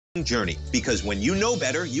journey, because when you know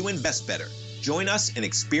better, you invest better. Join us and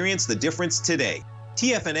experience the difference today.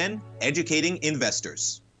 TFNN, educating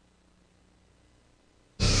investors.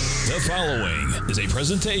 The following is a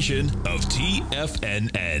presentation of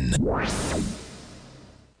TFNN.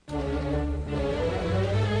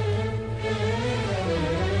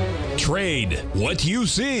 Trade what you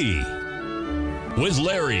see with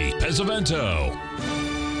Larry Pesavento.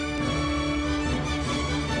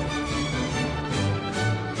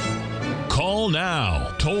 Call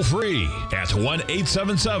now, toll free at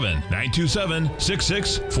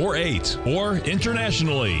 1-877-927-6648 or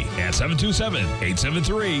internationally at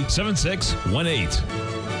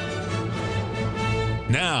 727-873-7618.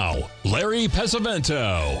 Now, Larry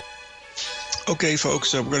Pesavento. Okay,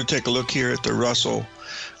 folks, we're going to take a look here at the Russell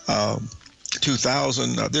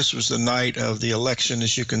 2000. This was the night of the election,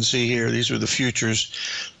 as you can see here. These were the futures.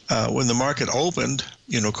 When the market opened,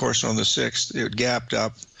 of course, on the 6th, it gapped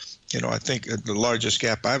up. I think the largest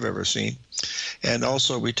gap I've ever seen. And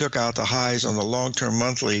also, we took out the highs on the long-term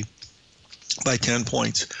monthly by 10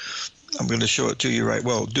 points. I'm going to show it to you right.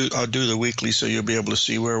 Well, I'll do the weekly so you'll be able to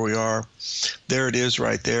see where we are. There it is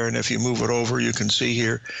right there. And if you move it over, you can see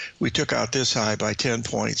here, we took out this high by 10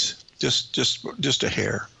 points, just a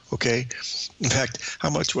hair, okay? In fact,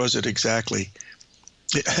 how much was it exactly?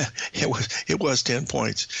 It was 10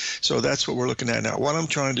 points. So that's what we're looking at now. What I'm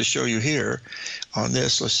trying to show you here on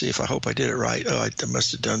this, let's see if I hope I did it right. Oh, I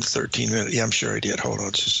must have done 13 minutes. Yeah, I'm sure I did. Hold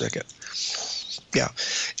on just a second. Yeah,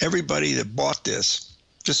 everybody that bought this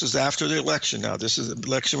is after the election now. The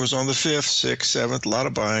election was on the 5th, 6th, 7th, a lot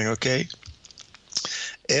of buying, okay?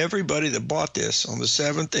 Everybody that bought this on the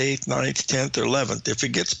 7th, 8th, 9th, 10th, or 11th, if it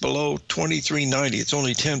gets below 23.90, it's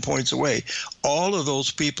only 10 points away. All of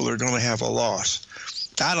those people are going to have a loss.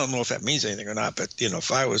 I don't know if that means anything or not, but,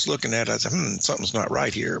 if I was looking at it, I'd say, something's not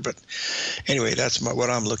right here. But anyway, that's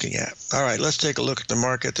what I'm looking at. All right, let's take a look at the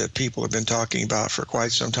market that people have been talking about for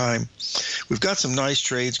quite some time. We've got some nice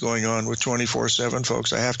trades going on with 24/7,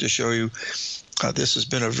 folks. I have to show you, this has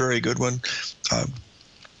been a very good one.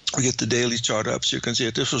 We get the daily chart up so you can see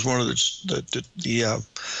it. This was one of the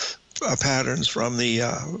patterns from the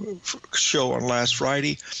show on last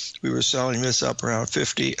Friday. We were selling this up around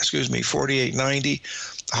 48.90.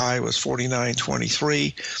 The high was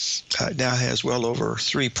 49.23. Now has well over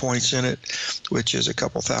 3 points in it, which is a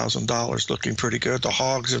couple $1,000, looking pretty good. The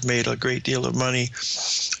hogs have made a great deal of money,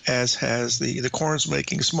 as has the corn's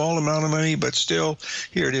making a small amount of money, but still,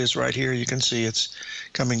 here it is right here. You can see it's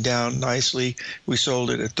coming down nicely. We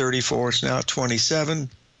sold it at 34. It's now at 27.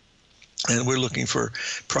 And we're looking for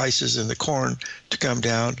prices in the corn to come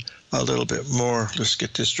down a little bit more. Let's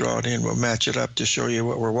get this drawn in. We'll match it up to show you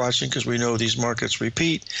what we're watching, because we know these markets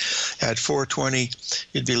repeat. At 420,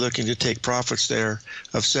 you'd be looking to take profits there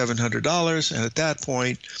of $700. And at that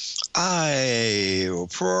point, I will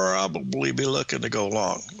probably be looking to go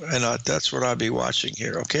long. And that's what I'll be watching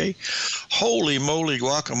here, okay? Holy moly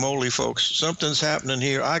guacamole, folks. Something's happening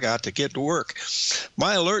here. I got to get to work.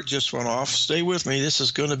 My alert just went off. Stay with me. This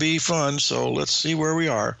is going to be fun. So let's see where we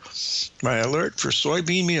are. My alert for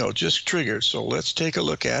soybean meal just triggered. So let's take a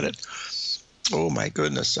look at it. Oh, my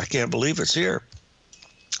goodness. I can't believe it's here.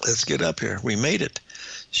 Let's get up here. We made it.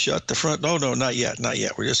 Shut the front. No, not yet. Not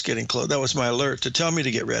yet. We're just getting close. That was my alert to tell me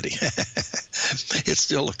to get ready. It's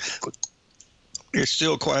still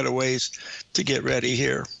quite a ways to get ready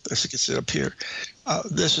here. Let's get it up here.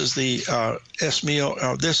 This is the S meal.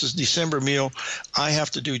 This is December meal. I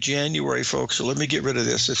have to do January, folks. So let me get rid of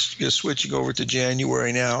this. It's just switching over to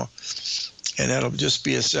January now, and that'll just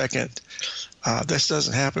be a second. This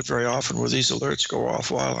doesn't happen very often where these alerts go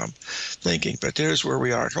off while I'm thinking, but there's where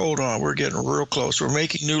we are. Hold on, we're getting real close. We're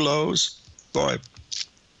making new lows. Boy,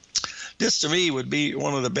 this to me would be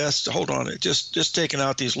one of the best. Hold on, just taking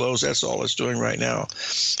out these lows, that's all it's doing right now.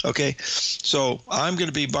 Okay, so I'm going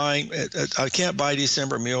to be buying. I can't buy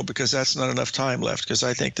December meal because that's not enough time left, because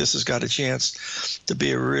I think this has got a chance to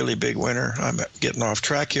be a really big winner. I'm getting off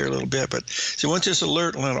track here a little bit, but see, once this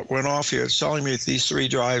alert went off here, it's telling me that these three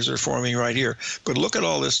drives are forming right here. But look at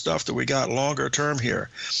all this stuff that we got longer term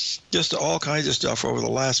here. Just all kinds of stuff over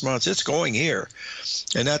the last months. It's going here,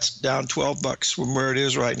 and that's down $12 from where it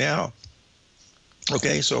is right now.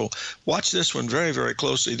 Okay, so watch this one very, very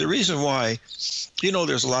closely. The reason why,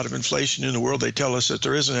 there's a lot of inflation in the world. They tell us that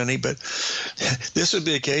there isn't any, but this would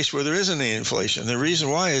be a case where there isn't any inflation. The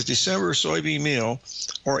reason why is December soybean meal,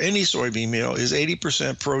 or any soybean meal, is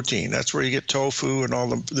 80% protein. That's where you get tofu and all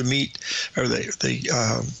the meat, or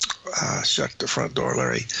shut the front door,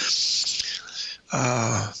 Larry.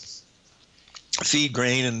 Feed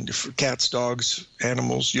grain and cats, dogs,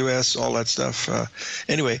 animals, U.S., all that stuff.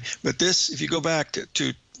 Anyway, but this, if you go back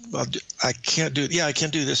to I can't do, I can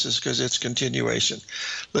do this because it's continuation.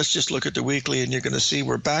 Let's just look at the weekly, and you're going to see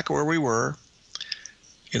we're back where we were.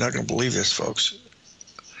 You're not going to believe this, folks.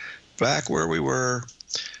 Back where we were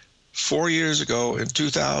 4 years ago in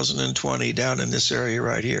 2020, down in this area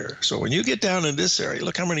right here. So when you get down in this area,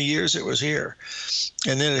 look how many years it was here.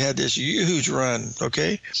 And then it had this huge run,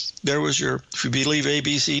 okay? There was your, if you believe A,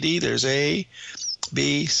 B, C, D, there's A,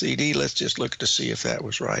 B, C, D. Let's just look to see if that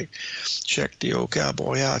was right. Check the old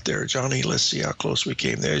cowboy out there, Johnny. Let's see how close we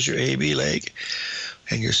came. There's your A, B leg,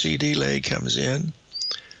 and your C, D leg comes in.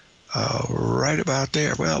 Right about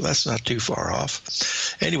there. Well, that's not too far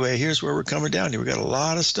off. Anyway, here's where we're coming down here. We got a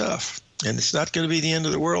lot of stuff, and it's not going to be the end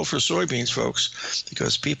of the world for soybeans, folks,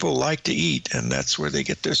 because people like to eat, and that's where they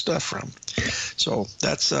get their stuff from. So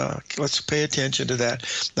that's let's pay attention to that.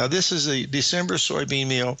 Now, this is the December soybean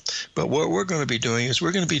meal, but what we're going to be doing is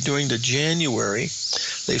we're going to be doing the January.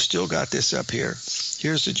 They've still got this up here.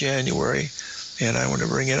 Here's the January. And I want to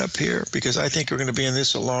bring it up here because I think we're going to be in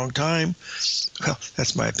this a long time. Well,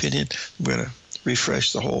 that's my opinion. I'm going to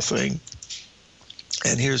refresh the whole thing.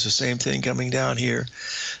 And here's the same thing coming down here.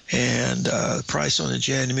 And the price on the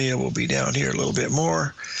January will be down here a little bit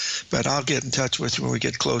more. But I'll get in touch with you when we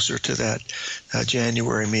get closer to that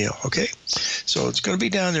January meal, okay? So it's going to be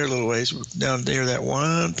down there a little ways. Down there, that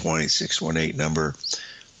 1.618 number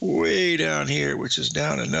way down here, which is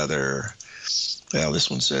down another, well, this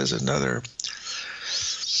one says another.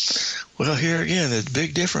 Well, here again, the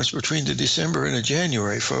big difference between the December and the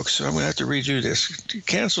January, folks. So I'm going to have to redo this.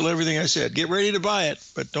 Cancel everything I said. Get ready to buy it,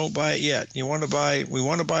 but don't buy it yet. We want to buy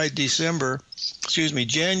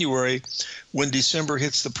January when December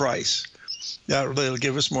hits the price. That'll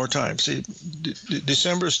give us more time. See,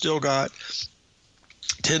 December's still got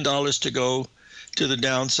 $10 to go to the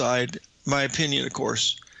downside. My opinion, of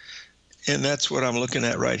course. And that's what I'm looking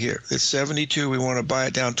at right here. It's 72. We want to buy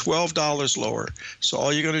it down $12 lower. So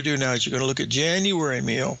all you're going to do now is you're going to look at January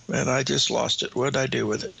meal, and I just lost it. What did I do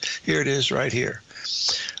with it? Here it is right here.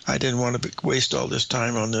 I didn't want to waste all this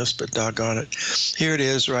time on this, but doggone it. Here it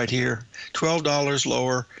is right here. $12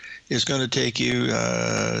 lower is going to take you,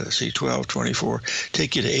 see, 12, 24,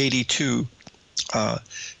 take you to 82,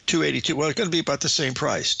 282. Well, it's going to be about the same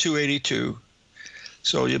price, 282.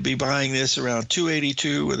 So you'll be buying this around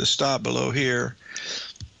 282 with a stop below here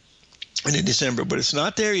in December, but it's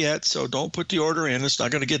not there yet, so don't put the order in. It's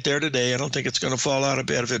not going to get there today. I don't think it's going to fall out of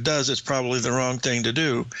bed. If it does, it's probably the wrong thing to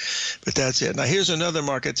do, but that's it. Now, here's another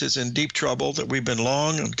market that's in deep trouble that we've been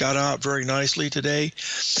long and got out very nicely today.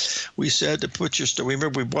 We said to put your,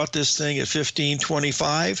 remember we bought this thing at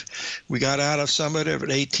 15.25. We got out of some of it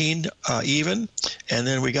at 18 even, and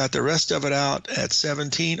then we got the rest of it out at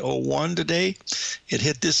 17.01 today. It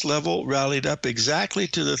hit this level, rallied up exactly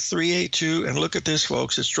to the 382, and look at this,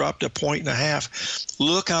 folks. It's dropped a 1.5.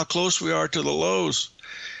 Look how close we are to the lows.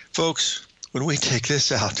 Folks, when we take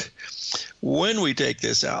this out,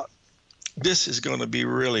 this is going to be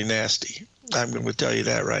really nasty. I'm going to tell you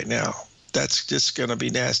that right now. That's just going to be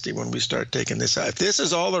nasty when we start taking this out. If this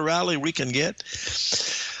is all the rally we can get,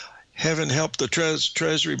 heaven help the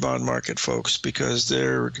Treasury bond market, folks, because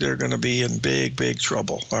they're going to be in big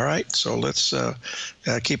trouble. All right, so let's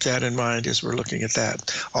keep that in mind as we're looking at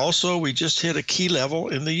that. Also, we just hit a key level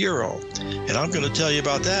in the euro, and I'm going to tell you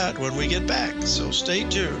about that when we get back. So stay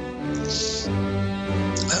tuned.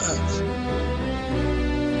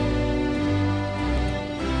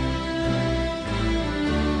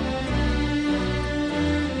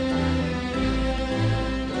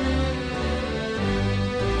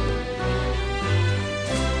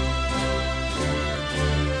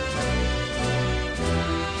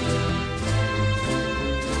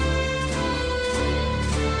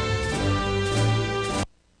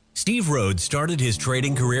 Steve Rhodes started his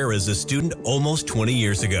trading career as a student almost 20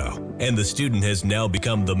 years ago, and the student has now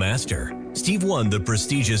become the master. Steve won the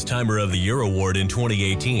prestigious Timer of the Year award in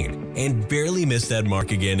 2018 and barely missed that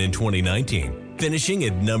mark again in 2019, finishing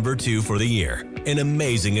at number 2 for the year. An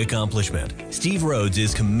amazing accomplishment. Steve Rhodes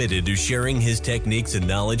is committed to sharing his techniques and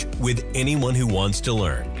knowledge with anyone who wants to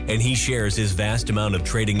learn, and he shares his vast amount of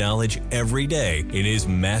trading knowledge every day in his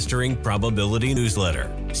Mastering Probability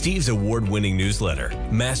newsletter. Steve's award-winning newsletter,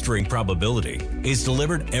 Mastering Probability, is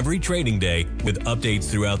delivered every trading day with updates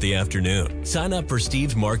throughout the afternoon. Sign up for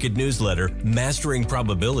Steve's market newsletter, Mastering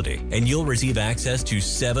Probability, and you'll receive access to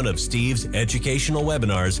 7 of Steve's educational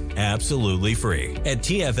webinars absolutely free. At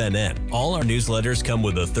TFNN, all our newsletters come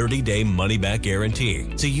with a 30-day money-back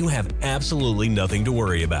guarantee, so you have absolutely nothing to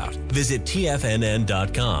worry about. Visit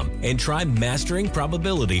TFNN.com and try Mastering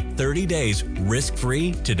Probability 30 days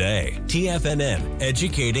risk-free today. TFNN,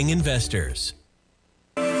 educating investors.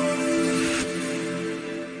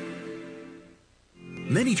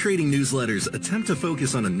 Many trading newsletters attempt to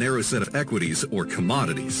focus on a narrow set of equities or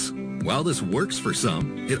commodities. While this works for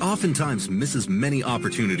some, it oftentimes misses many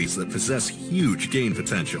opportunities that possess huge gain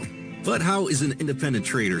potential. But how is an independent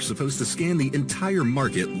trader supposed to scan the entire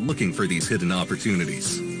market looking for these hidden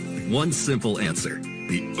opportunities? One simple answer: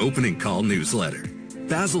 the opening call newsletter.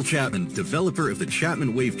 Basil Chapman, developer of the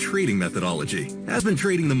Chapman Wave trading methodology, has been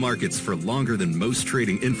trading the markets for longer than most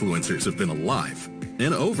trading influencers have been alive.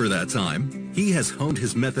 And over that time, he has honed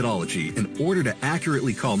his methodology in order to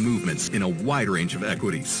accurately call movements in a wide range of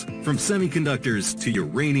equities, from semiconductors to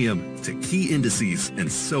uranium to key indices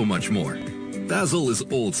and so much more. Basil is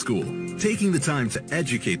old school, taking the time to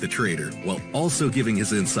educate the trader while also giving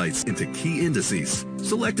his insights into key indices,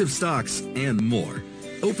 selective stocks, and more.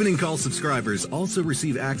 Opening call subscribers also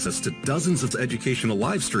receive access to dozens of educational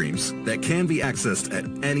live streams that can be accessed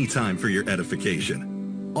at any time for your edification.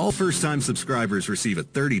 All first-time subscribers receive a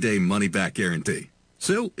 30-day money-back guarantee.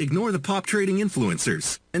 So ignore the pop trading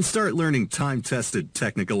influencers and start learning time-tested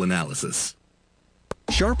technical analysis.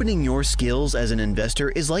 Sharpening your skills as an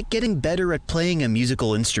investor is like getting better at playing a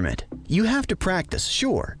musical instrument. You have to practice,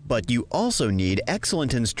 sure, but you also need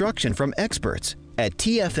excellent instruction from experts. At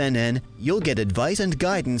TFNN, you'll get advice and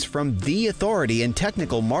guidance from the authority in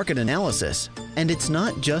technical market analysis. And it's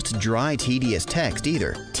not just dry, tedious text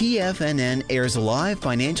either. TFNN airs live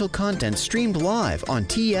financial content streamed live on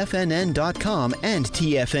TFNN.com and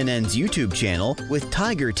TFNN's YouTube channel with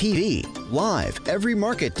Tiger TV, live every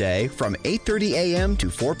market day from 8:30 a.m. to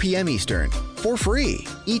 4 p.m. Eastern, for free.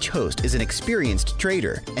 Each host is an experienced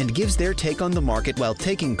trader and gives their take on the market while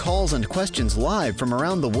taking calls and questions live from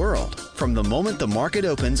around the world. From the moment the market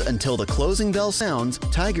opens until the closing bell sounds,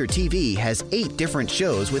 Tiger TV has 8 different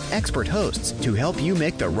shows with expert hosts to help you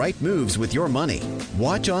make the right moves with your money.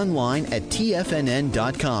 Watch online at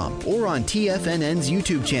TFNN.com or on TFNN's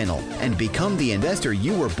YouTube channel and become the investor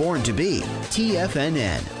you were born to be.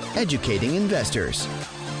 TFNN, educating investors.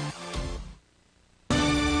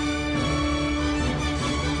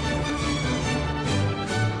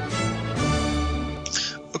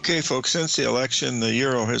 Okay, folks, since the election, the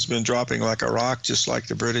euro has been dropping like a rock, just like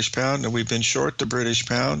the British pound, and we've been short the British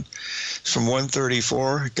pound from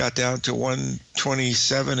 134, got down to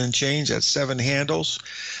 127 and change. That's 7 handles.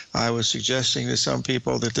 I was suggesting to some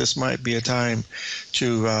people that this might be a time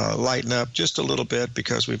to lighten up just a little bit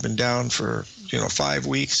because we've been down for 5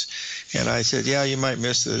 weeks. And I said, yeah, you might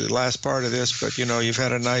miss the last part of this, but you've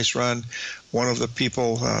had a nice run. One of the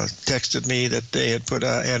people texted me that they had put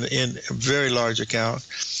in a very large account,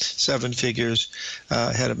 7 figures,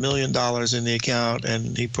 had $1 million in the account,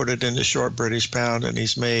 and he put it in the short British pound, and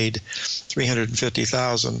he's made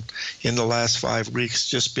 $350,000 in the last 5 weeks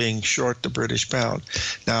just being short the British pound.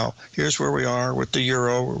 Now, here's where we are with the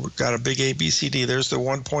euro. We've got a big ABCD. There's the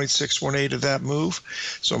 1.618 of that move.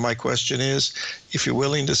 So my question is, if you're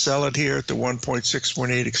willing to sell it here at the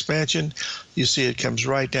 1.618 expansion, you see it comes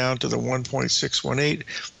right down to the 1.618,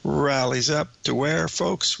 rallies up to where,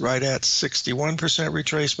 folks? Right at 61%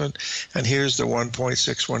 retracement, and here's the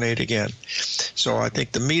 1.618 again. So I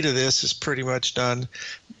think the meat of this is pretty much done.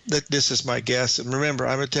 This is my guess. And remember,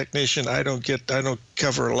 I'm a technician. I don't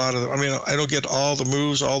cover a lot of I don't get all the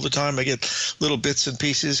moves all the time. I get little bits and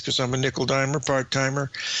pieces because I'm a nickel dimer, part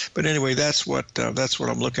timer. But anyway, that's what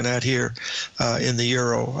I'm looking at here in the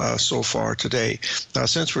euro so far today. Now,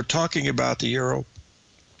 since we're talking about the euro,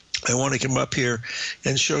 I want to come up here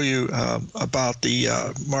and show you about the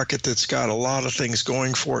market that's got a lot of things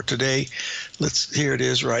going for it today. Here it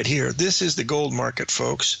is right here. This is the gold market,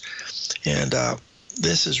 folks. And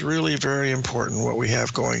this is really very important what we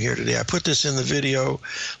have going here today. I put this in the video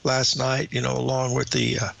last night, along with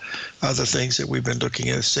the other things that we've been looking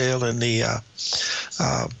at, sale in the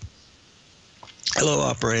hello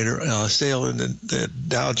operator, sale in the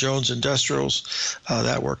Dow Jones Industrials,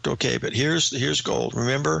 that worked okay. But here's gold.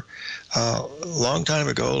 Remember, a long time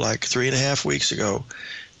ago, like 3.5 weeks ago,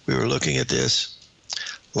 we were looking at this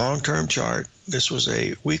long-term chart. This was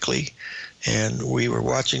a weekly, and we were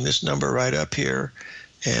watching this number right up here.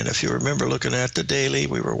 And if you remember looking at the daily,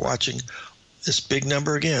 we were watching this big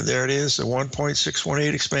number again. There it is, the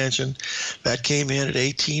 1.618 expansion. That came in at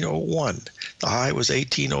 1801. The high was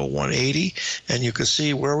 1801.80, and you can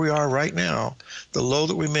see where we are right now. The low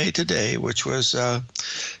that we made today, which was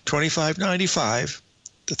 25.95,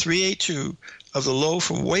 the 382 of the low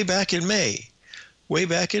from way back in May. Way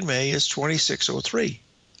back in May is 2603.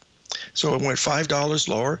 So it went $5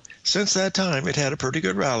 lower. Since that time, it had a pretty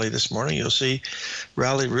good rally this morning. You'll see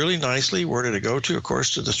rallied really nicely. Where did it go to? Of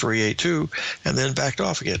course, to the 382, and then backed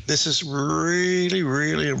off again. This is really,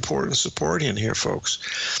 really important support in here, folks.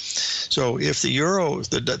 So if the euro,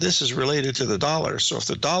 this is related to the dollar. So if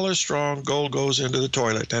the dollar's strong, gold goes into the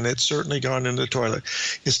toilet, and it's certainly gone into the toilet.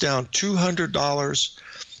 It's down $200.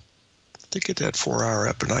 To get that 4-hour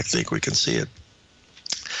up, and I think we can see it.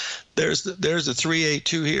 There's the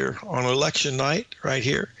 382 here on election night right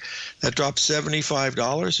here. That dropped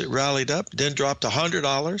 $75. It rallied up, then dropped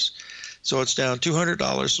 $100. So it's down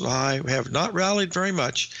 $200 from the high. We have not rallied very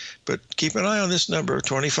much, but keep an eye on this number,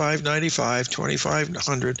 2595,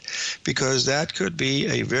 2500, because that could be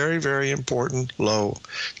a very, very important low.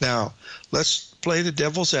 Now, let's play the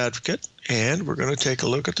devil's advocate, and we're going to take a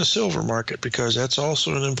look at the silver market because that's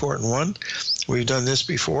also an important one. We've done this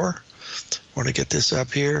before. I want to get this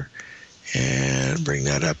up here and bring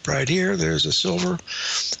that up right here. There's the silver.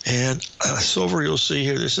 And silver, you'll see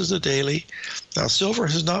here, this is the daily. Now, silver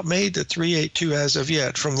has not made the 382 as of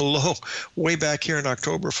yet from the low way back here in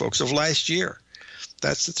October, folks, of last year.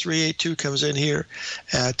 That's the 382 comes in here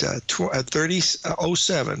at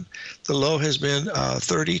 30.07. The low has been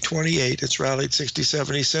 30.28. It's rallied 60,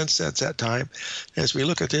 70 cents since that time. As we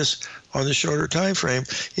look at this on the shorter time frame,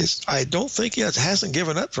 I don't think it hasn't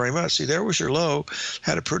given up very much. See, there was your low.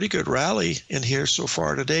 Had a pretty good rally in here so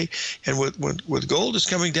far today. And with gold is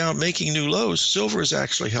coming down, making new lows, silver is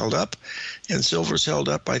actually held up. And silver's held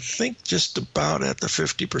up, I think, just about at the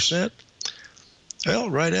 50%.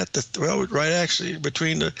 Well, right actually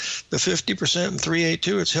between the 50% and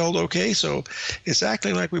 382, it's held okay. So it's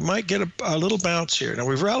acting like we might get a little bounce here. Now,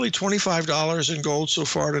 we've rallied $25 in gold so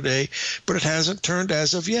far today, but it hasn't turned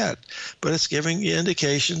as of yet. But it's giving you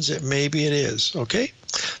indications that maybe it is, okay?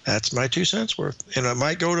 That's my 2 cents worth. And it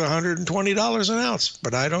might go to $120 an ounce,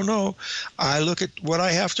 but I don't know. I look at what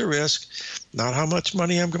I have to risk, not how much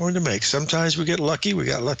money I'm going to make. Sometimes we get lucky. We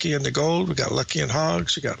got lucky in the gold. We got lucky in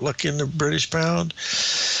hogs. We got lucky in the British pound.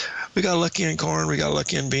 We got lucky in corn. We got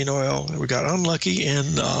lucky in bean oil. We got unlucky in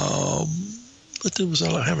but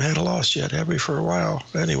I haven't had a loss yet, have we, for a while?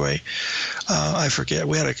 Anyway, I forget.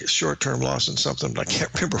 We had a short-term loss in something, but I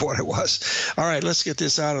can't remember what it was. All right, let's get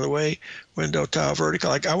this out of the way. Window, tile, vertical.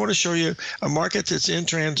 I want to show you a market that's in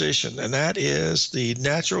transition, and that is the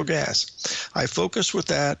natural gas. I focused with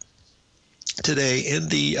that today in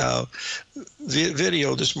the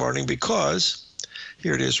video this morning because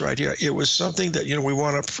here it is right here. It was something that, we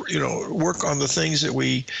want to, work on the things that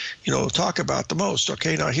we, talk about the most.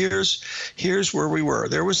 Okay, now here's where we were.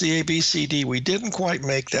 There was the ABCD. We didn't quite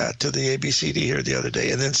make that to the ABCD here the other day.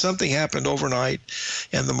 And then something happened overnight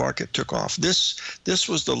and the market took off. This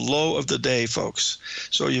was the low of the day, folks.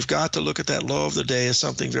 So you've got to look at that low of the day as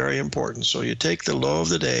something very important. So you take the low of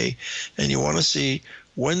the day and you want to see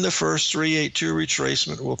when the first 382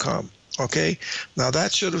 retracement will come. Okay, now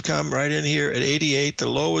that should have come right in here at 88. The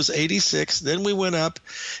low was 86. Then we went up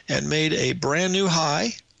and made a brand new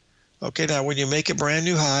high. Okay, now when you make a brand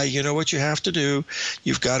new high, you know what you have to do.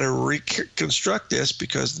 You've got to reconstruct this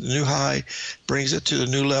because the new high brings it to the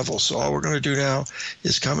new level. So all we're going to do now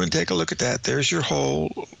is come and take a look at that. There's your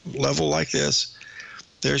whole level like this.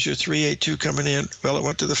 There's your 382 coming in. Well, it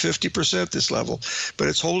went to the 50% this level, but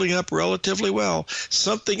it's holding up relatively well.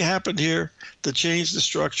 Something happened here to change the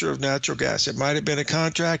structure of natural gas. It might have been a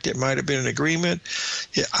contract. It might have been an agreement.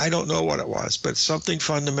 I don't know what it was, but something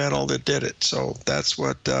fundamental that did it. So that's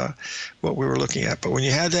what we were looking at. But when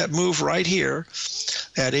you had that move right here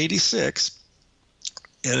at 86,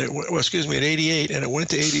 and at 88, and it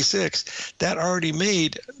went to 86. That already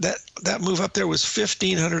made that move up there was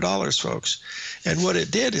 $1,500, folks. And what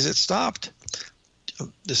it did is it stopped.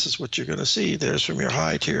 This is what you're going to see. There's from your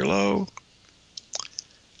high to your low.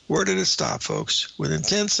 Where did it stop, folks? Within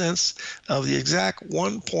 10 cents of the exact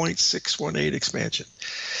 1.618 expansion.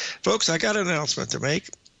 Folks, I got an announcement to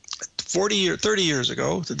make. 30 years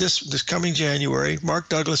ago, this coming January, Mark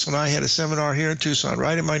Douglas and I had a seminar here in Tucson,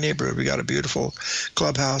 right in my neighborhood. We got a beautiful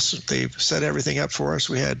clubhouse. They set everything up for us.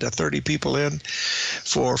 We had 30 people in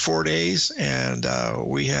for 4 days, and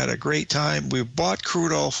we had a great time. We bought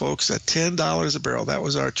crude oil, folks, at $10 a barrel. That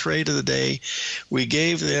was our trade of the day. We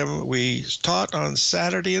taught on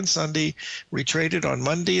Saturday and Sunday. We traded on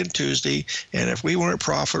Monday and Tuesday, and if we weren't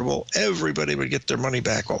profitable, everybody would get their money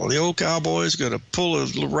back. All the old cowboys going to pull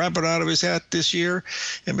a rabbit out of his hat this year,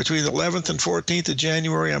 and between the 11th and 14th of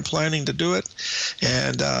January, I'm planning to do it,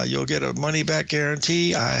 and you'll get a money-back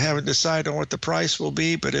guarantee. I haven't decided on what the price will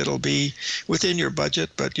be, but it'll be within your budget,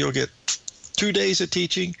 but you'll get 2 days of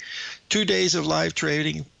teaching, 2 days of live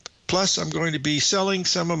trading, plus I'm going to be selling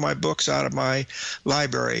some of my books out of my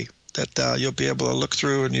library that you'll be able to look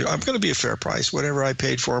through, and I'm going to be a fair price. Whatever I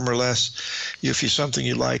paid for them or less, if it's something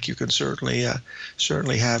you like, you can certainly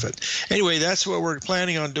have it. Anyway, that's what we're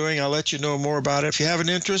planning on doing. I'll let you know more about it. If you have an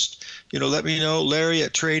interest, let me know. Larry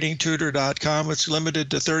at tradingtutor.com. It's limited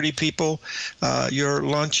to 30 people. Your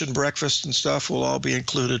lunch and breakfast and stuff will all be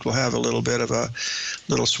included. We'll have a little bit of a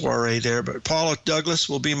little soiree there. But Paula Douglas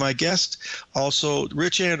will be my guest. Also,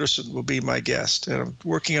 Rich Anderson will be my guest. And I'm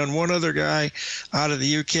working on one other guy out of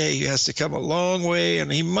the UK. He has to come a long way,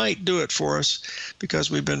 and he might do it for us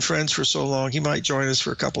because we've been friends for so long. He might join us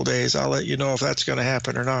for a couple days. I'll let you know if that's going to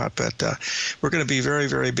happen or not. But we're going to be very,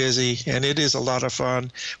 very busy, and it is a lot of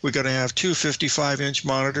fun. We're going to have two 55-inch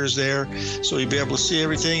monitors there, so you'll be able to see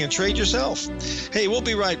everything and trade yourself. Hey, we'll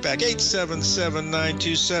be right back.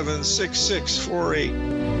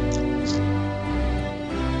 877-927-6648.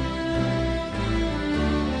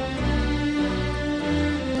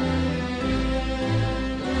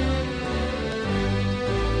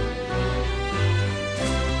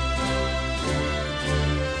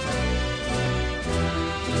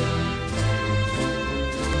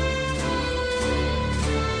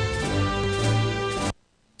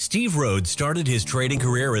 Steve Rhodes started his trading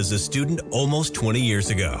career as a student almost 20 years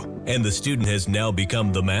ago, and the student has now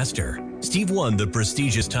become the master. Steve won the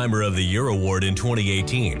prestigious Timer of the Year award in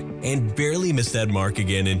 2018 and barely missed that mark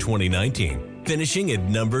again in 2019, finishing at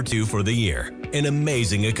number 2 for the year. An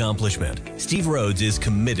amazing accomplishment. Steve Rhodes is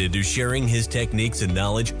committed to sharing his techniques and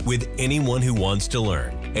knowledge with anyone who wants to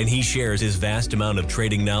learn, and he shares his vast amount of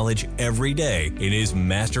trading knowledge every day in his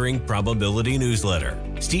Mastering Probability newsletter.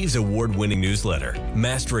 Steve's award-winning newsletter,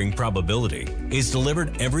 Mastering Probability, is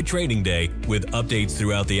delivered every trading day with updates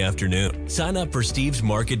throughout the afternoon. Sign up for Steve's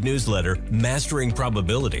market newsletter, Mastering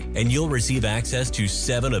Probability, and you'll receive access to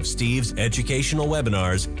 7 of Steve's educational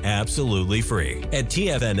webinars absolutely free. At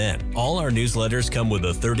TFNN, all our newsletters come with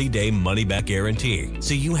a 30-day money-back guarantee,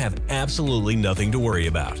 so you have absolutely nothing to worry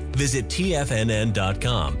about. Visit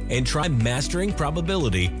TFNN.com and try Mastering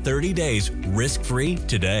Probability 30 days risk-free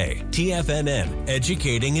today. TFNN,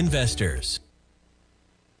 educating investors.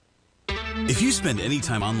 If you spend any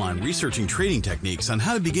time online researching trading techniques on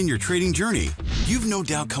how to begin your trading journey, you've no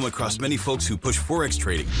doubt come across many folks who push Forex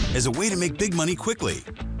trading as a way to make big money quickly.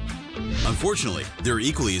 Unfortunately, there are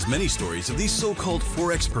equally as many stories of these so-called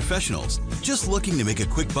Forex professionals just looking to make a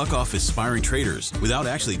quick buck off aspiring traders without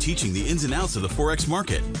actually teaching the ins and outs of the Forex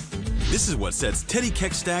market. This is what sets Teddy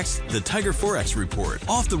Keckstad's The Tiger Forex Report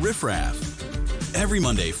off the riffraff. Every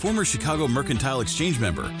Monday, former Chicago Mercantile Exchange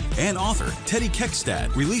member and author Teddy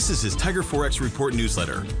Keckstad releases his Tiger Forex Report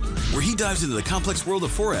newsletter, where he dives into the complex world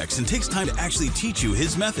of Forex and takes time to actually teach you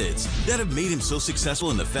his methods that have made him so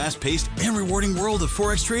successful in the fast-paced and rewarding world of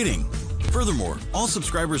Forex trading. Furthermore, all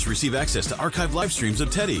subscribers receive access to archived live streams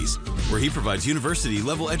of Teddy's, where he provides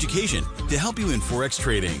university-level education to help you in Forex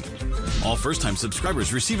trading. All first-time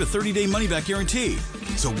subscribers receive a 30-day money-back guarantee.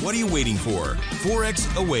 So what are you waiting for?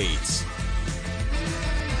 Forex awaits.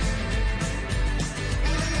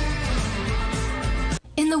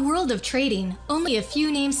 In the world of trading, only a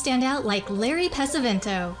few names stand out like Larry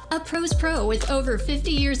Pesavento. A pro's pro with over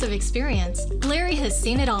 50 years of experience, Larry has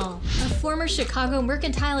seen it all. A former Chicago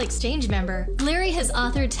Mercantile Exchange member, Larry has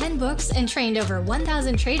authored 10 books and trained over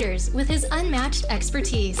 1,000 traders with his unmatched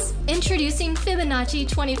expertise. Introducing Fibonacci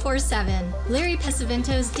 24/7, Larry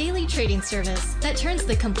Pesavento's daily trading service that turns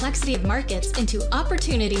the complexity of markets into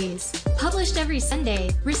opportunities. Published every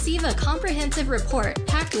Sunday, receive a comprehensive report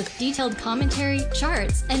packed with detailed commentary,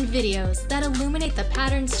 charts, and videos that illuminate the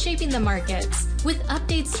patterns shaping the markets, with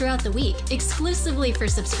updates throughout the week exclusively for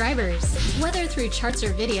subscribers. Whether through charts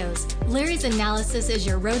or videos, Larry's analysis is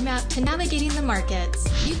your roadmap to navigating the markets.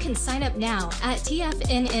 You can sign up now at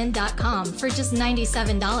TFNN.com for just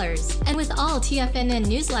 $97. And with all TFNN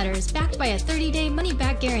newsletters backed by a 30-day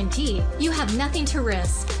money-back guarantee, you have nothing to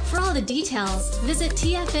risk. For all the details, visit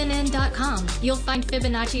TFNN.com. You'll find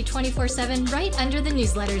Fibonacci 24/7 right under the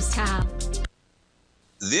newsletters tab.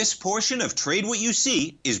 This portion of Trade What You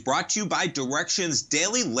See is brought to you by Direxion's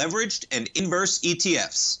daily leveraged and inverse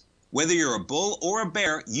ETFs. Whether you're a bull or a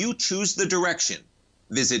bear, you choose the direction.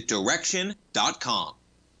 Visit Direxion.com.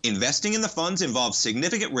 Investing in the funds involves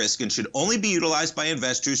significant risk and should only be utilized by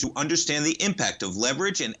investors who understand the impact of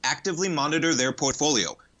leverage and actively monitor their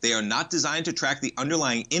portfolio. They are not designed to track the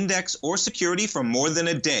underlying index or security for more than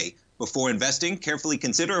a day. Before investing, carefully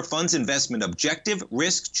consider a fund's investment objective,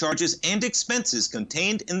 risk, charges, and expenses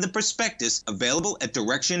contained in the prospectus available at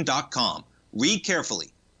Direxion.com. Read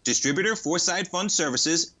carefully. Distributor Foreside Fund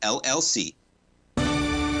Services, LLC.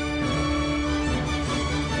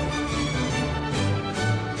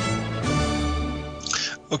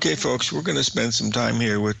 Okay, folks, we're going to spend some time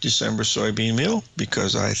here with December soybean meal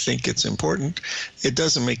because I think it's important. It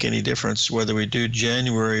doesn't make any difference whether we do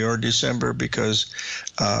January or December because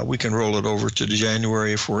we can roll it over to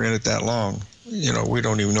January if we're in it that long. You know, we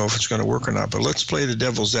don't even know if it's going to work or not. But let's play the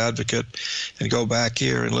devil's advocate and go back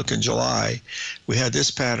here and look in July. We had this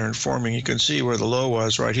pattern forming. You can see where the low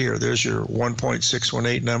was right here. There's your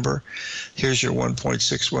 1.618 number. Here's your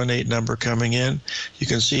 1.618 number coming in. You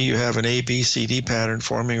can see you have an A, B, C, D pattern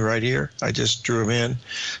forming right here. I just drew them in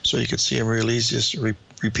so you can see them really easy. Just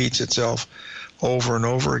repeats itself over and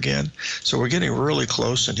over again. So we're getting really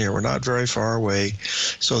close in here. We're not very far away.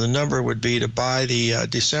 So the number would be to buy the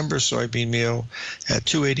December soybean meal at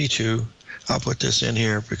 282. I'll put this in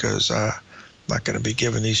here because I'm not going to be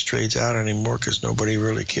giving these trades out anymore because nobody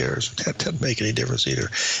really cares. That doesn't make any difference either.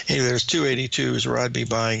 Anyway, there's 282 is where I'd be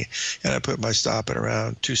buying, and I put my stop at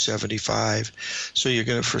around 275. So you're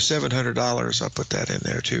going to, for $700, I'll put that in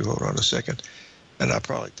there too. Hold on a second. And I'll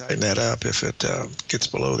probably tighten that up if it gets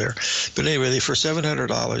below there. But anyway, for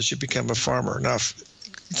 $700, you become a farmer. Now,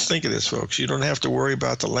 think of this, folks. You don't have to worry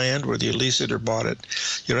about the land, whether you lease it or bought it.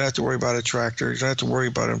 You don't have to worry about a tractor. You don't have to worry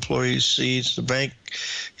about employees, seeds, the bank,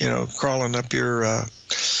 you know, crawling up your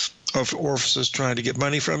orifices trying to get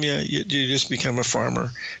money from you. You just become a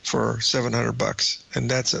farmer for $700, and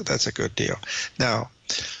that's a good deal. Now,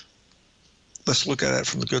 let's look at it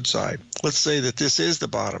from the good side. Let's say that this is the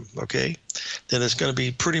bottom, okay? Then it's going to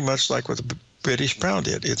be pretty much like what the British pound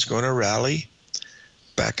did. It's going to rally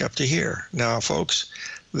back up to here. Now, folks,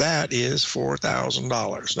 that is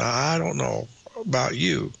 $4,000. Now, I don't know about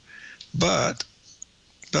you, but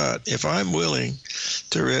if I'm willing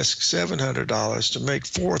to risk $700 to make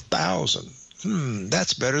 $4,000,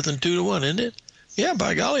 that's better than 2 to 1, isn't it? Yeah,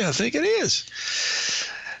 by golly, I think it is.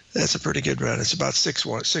 That's a pretty good run. It's about 6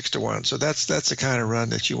 to 1. So that's the kind of run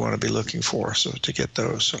that you want to be looking for. So to get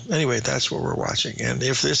those. So anyway, that's what we're watching. And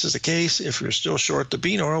if this is the case, if you're still short the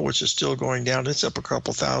bean oil, which is still going down, it's up a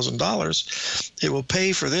couple $1,000s. It will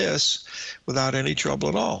pay for this without any trouble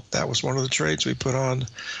at all. That was one of the trades we put on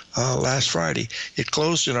last Friday. It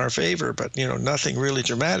closed in our favor, but you know, nothing really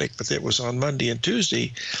dramatic. But it was on Monday and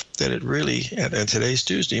Tuesday that it really, and today's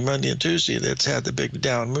Tuesday, Monday and Tuesday, that's had the big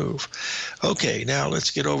down move. Okay, now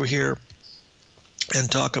let's get over here and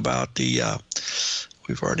talk about the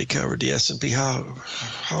we've already covered the S&P.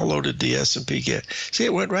 How low did the S&P get? See,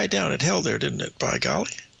 it went right down. It held there, didn't it? By golly,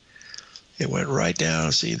 it went right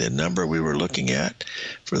down. See, the number we were looking at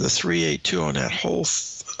for the 382 on that whole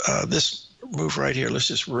this move right here. Let's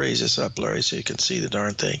just raise this up, Larry, so you can see the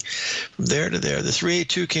darn thing. From there to there, the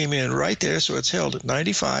 382 came in right there, so it's held at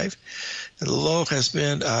 95. And the low has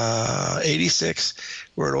been 86.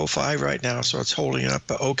 We're at 05 right now, so it's holding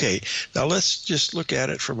up. Okay, now let's just look at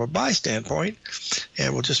it from a buy standpoint,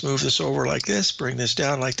 and we'll just move this over like this, bring this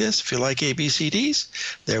down like this. If you like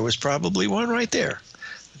ABCDs, there was probably one right there.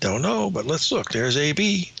 Don't know, but let's look. There's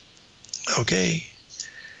AB. Okay,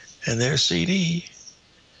 and there's CD.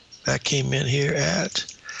 That came in here at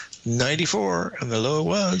 94, and the low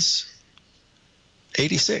was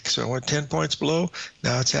 86. So it went 10 points below.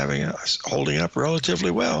 Now it's holding up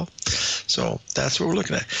relatively well. So that's what we're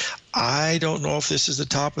looking at. I don't know if this is the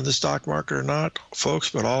top of the stock market or not,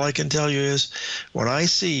 folks, but all I can tell you is when I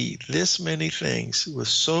see this many things with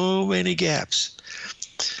so many gaps,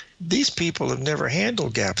 these people have never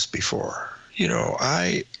handled gaps before. You know,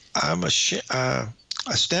 I'm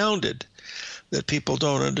astounded that people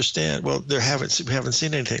don't understand. Well, we haven't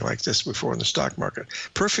seen anything like this before in the stock market.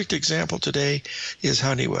 Perfect example today is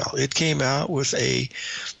Honeywell. It came out with a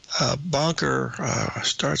bonker,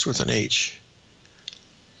 starts with an H.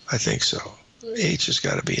 I think so. H has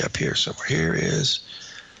got to be up here somewhere. Here is,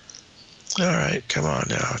 all right, come on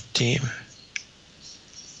now, team.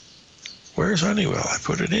 Where's Honeywell? I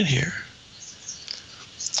put it in here.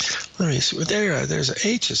 Let me see. Well, there's an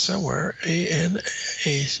H somewhere.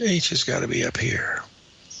 H has got to be up here.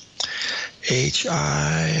 H. There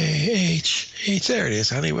it is.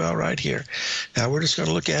 Honeywell right here. Now we're just going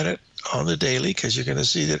to look at it on the daily because you're going to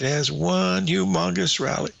see that it has one humongous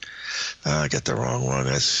rally. I got the wrong one.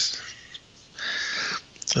 That's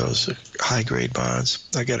those high-grade bonds.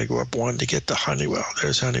 I got to go up one to get the Honeywell.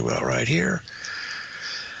 There's Honeywell right here.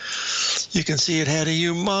 You can see it had a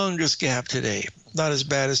humongous gap today. Not as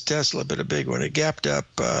bad as Tesla, but a big one. It gapped up,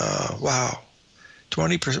 wow,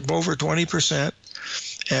 20%, over 20%.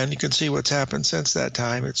 And you can see what's happened since that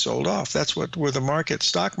time. It sold off. That's where the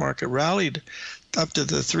stock market rallied up to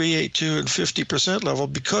the 382 and 50% level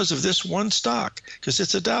because of this one stock, because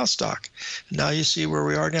it's a Dow stock. Now you see where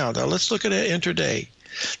we are now. Now let's look at it intraday.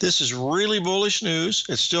 This is really bullish news.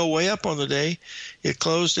 It's still way up on the day. It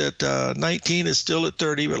closed at 19. It's still at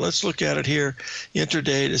 30, but let's look at it here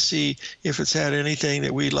intraday to see if it's had anything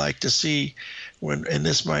that we'd like to see. And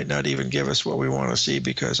this might not even give us what we want to see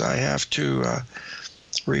because I have to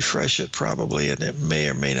refresh it probably, and it may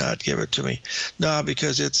or may not give it to me. No,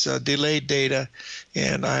 because it's delayed data,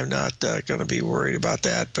 and I'm not going to be worried about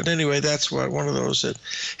that. But anyway, that's one of those that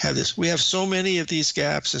have this. We have so many of these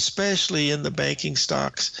gaps, especially in the banking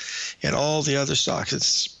stocks and all the other stocks. And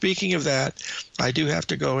speaking of that, I do have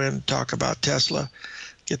to go in and talk about Tesla,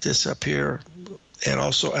 get this up here, and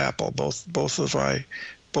also Apple. Both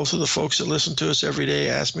of the folks that listen to us every day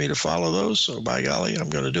ask me to follow those, so by golly, I'm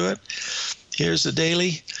going to do it. Here's the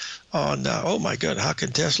daily on, oh my God, how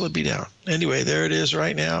can Tesla be down? Anyway, there it is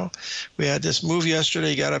right now. We had this move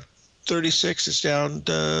yesterday, got up 36. It's down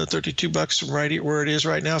 $32 from right where it is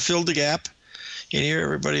right now. Filled the gap. In here,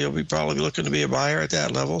 everybody will be probably looking to be a buyer at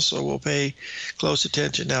that level, so we'll pay close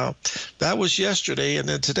attention. Now, that was yesterday, and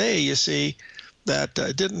then today you see that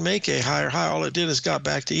didn't make a higher high. All it did is got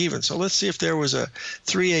back to even. So let's see if there was a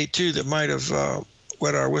 382 that might have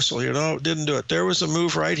wet our whistle here. No, it didn't do it. There was a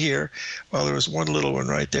move right here. Well, there was one little one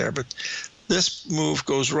right there, but this move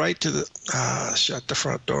goes right to the, shut the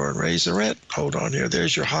front door and raise the rent. Hold on here.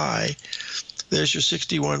 There's your high. There's your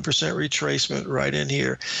 61% retracement right in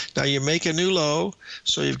here. Now you make a new low,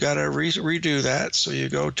 so you've got to redo that. So you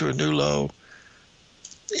go to a new low,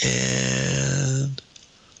 and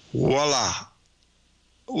voila.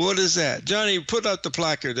 What is that? Johnny, put up the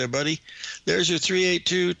placard there, buddy. There's your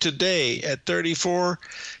 382 today at 34.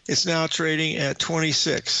 It's now trading at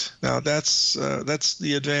 26. Now that's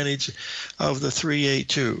the advantage of the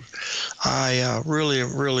 382. I really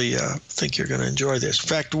think you're going to enjoy this. In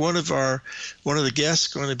fact, one of the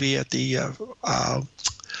guests going to be at the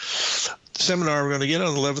seminar we're going to get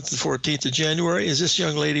on the 11th and 14th of January is this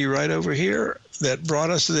young lady right over here that brought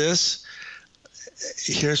us this.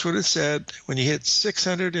 Here's what it said. When you hit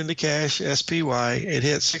 600 into cash, SPY, it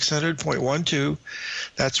hit 600.12.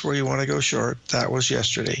 That's where you want to go short. That was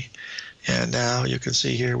yesterday. And now you can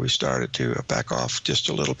see here we started to back off just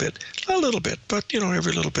a little bit, but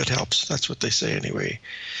every little bit helps. That's what they say anyway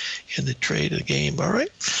in the trade of the game. All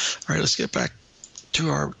right, let's get back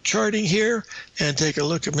to our charting here and take a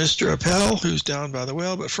look at Mr. Appel, who's down by the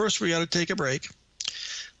well. But first we got to take a break.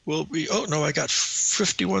 Oh no, I got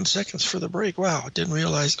 51 seconds for the break. Wow, I didn't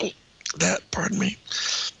realize that, pardon me.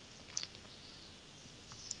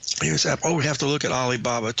 Here's that. Oh, we have to look at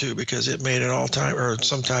Alibaba too, because it made an all-time or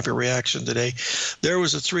some type of reaction today. There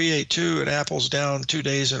was a 382 and Apple's down 2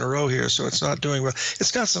 days in a row here, so it's not doing well.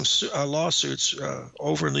 It's got some lawsuits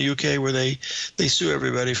over in the UK where they sue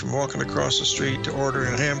everybody from walking across the street to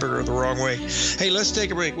ordering a hamburger the wrong way. Hey, let's take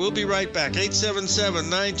a break. We'll be right back.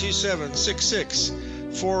 877-927-6648.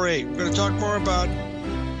 We're going to talk more about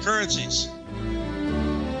currencies.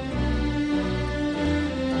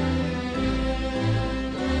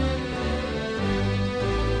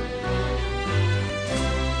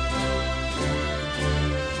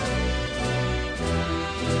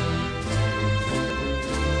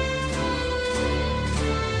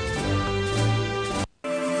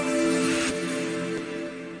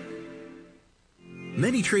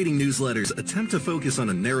 Many trading newsletters attempt to focus on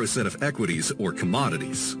a narrow set of equities or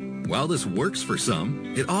commodities. While this works for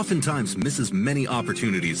some, it oftentimes misses many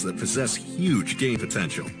opportunities that possess huge gain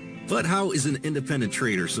potential. But how is an independent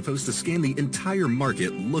trader supposed to scan the entire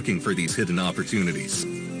market looking for these hidden opportunities?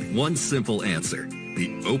 One simple answer: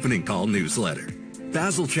 the opening call newsletter.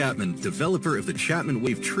 Basil Chapman, developer of the Chapman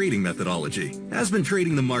Wave trading methodology, has been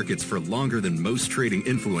trading the markets for longer than most trading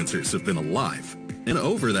influencers have been alive. And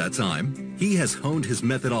over that time, he has honed his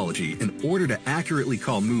methodology in order to accurately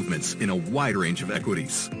call movements in a wide range of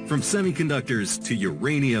equities, from semiconductors to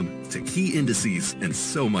uranium to key indices and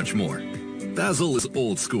so much more. Basil is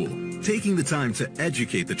old school, taking the time to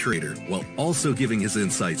educate the trader while also giving his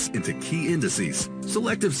insights into key indices,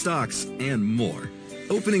 selective stocks, and more.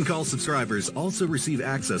 Opening call subscribers also receive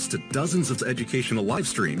access to dozens of educational live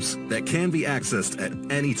streams that can be accessed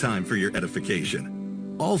at any time for your edification.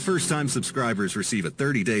 All first-time subscribers receive a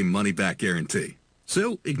 30-day money-back guarantee.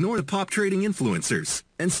 So ignore the pop trading influencers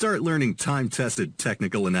and start learning time-tested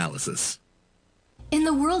technical analysis. In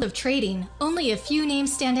the world of trading, only a few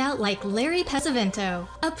names stand out like Larry Pesavento,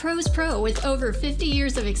 a pros pro with over 50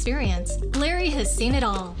 years of experience. Larry has seen it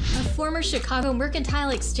all. A former Chicago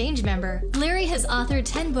Mercantile Exchange member, Larry has authored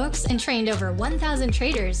 10 books and trained over 1,000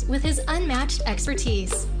 traders with his unmatched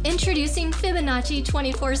expertise. Introducing Fibonacci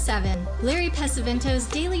 24/7, Larry Pesavento's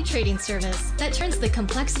daily trading service that turns the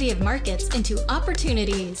complexity of markets into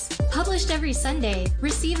opportunities. Published every Sunday,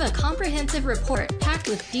 receive a comprehensive report packed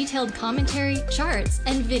with detailed commentary, charts,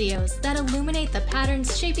 and videos that illuminate the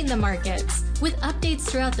patterns shaping the markets, with updates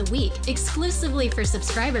throughout the week exclusively for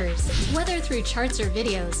subscribers. Whether through charts or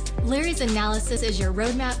videos, Larry's analysis is your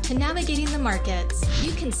roadmap to navigating the markets.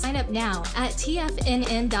 You can sign up now at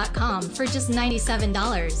TFNN.com for just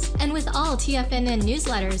 $97. And with all TFNN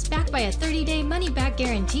newsletters backed by a 30-day money-back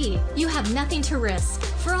guarantee, you have nothing to risk.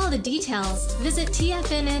 For all the details, visit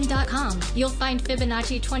TFNN.com. You'll find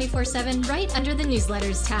Fibonacci 24/7 right under the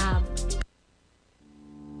newsletters tab.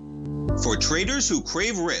 For traders who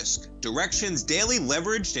crave risk, Direxion's daily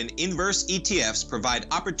leveraged and inverse ETFs provide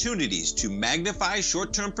opportunities to magnify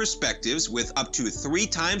short-term perspectives with up to 3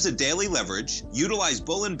 times a daily leverage, utilize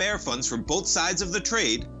bull and bear funds from both sides of the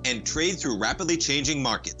trade, and trade through rapidly changing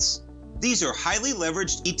markets. These are highly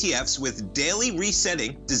leveraged ETFs with daily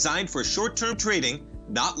resetting designed for short-term trading,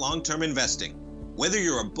 not long-term investing. Whether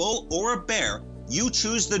you're a bull or a bear, you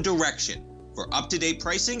choose the Direxion. For up-to-date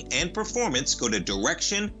pricing and performance, go to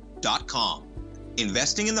Direxion.com.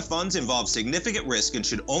 Investing in the funds involves significant risk and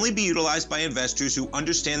should only be utilized by investors who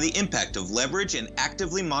understand the impact of leverage and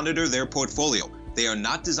actively monitor their portfolio. They are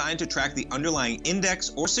not designed to track the underlying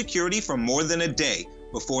index or security for more than a day.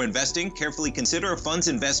 Before investing, carefully consider a fund's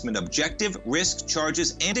investment objective, risk,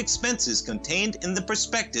 charges, and expenses contained in the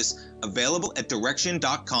prospectus available at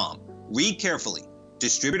Direxion.com. Read carefully.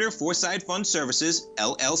 Distributor Foreside Fund Services,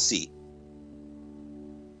 LLC.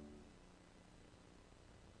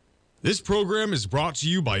 This program is brought to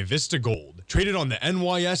you by Vista Gold, traded on the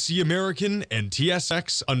NYSE American and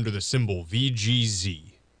TSX under the symbol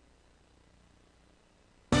VGZ.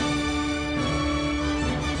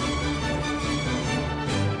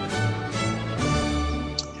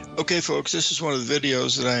 Okay, folks, this is one of the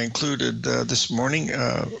videos that I included this morning,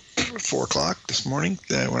 4 o'clock this morning,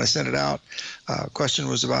 when I sent it out. Question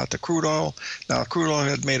was about the crude oil. Now, crude oil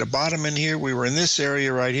had made a bottom in here. We were in this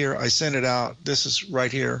area right here. I sent it out. This is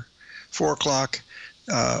right here. 4 o'clock.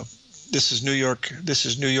 This is New York. This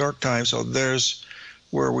is New York time. So there's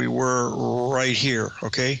where we were right here.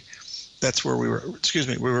 Okay, that's where we were. Excuse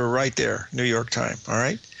me, we were right there, New York time. All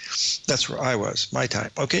right, that's where I was, my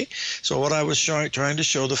time. Okay, so what I was trying to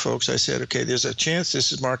show the folks, I said, okay, there's a chance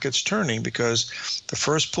this market's turning because the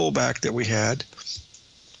first pullback that we had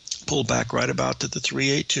pulled back right about to the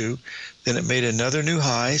 382. Then it made another new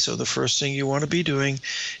high. So the first thing you want to be doing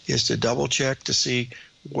is to double check to see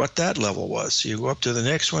what that level was. So you go up to the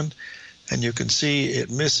next one and you can see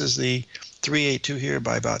it misses the 382 here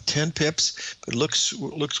by about 10 pips, but looks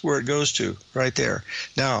where it goes to right there.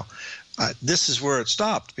 Now, this is where it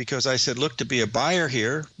stopped because I said look to be a buyer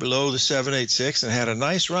here below the 786 and had a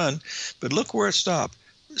nice run, but look where it stopped,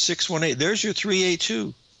 618. There's your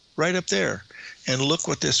 382 right up there. And look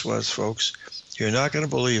what this was, folks. You're not going to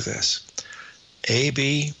believe this.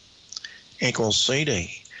 AB equals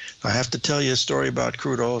CD. I have to tell you a story about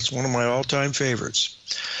crude oil. It's one of my all-time favorites.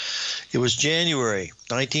 It was January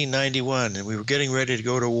 1991, and we were getting ready to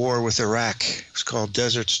go to war with Iraq. It was called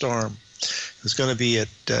Desert Storm. It was going to be at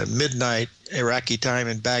midnight Iraqi time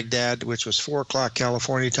in Baghdad, which was 4 o'clock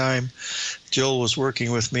California time. Jill was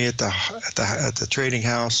working with me at the trading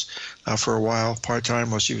house for a while,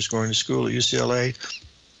 part-time, while she was going to school at UCLA.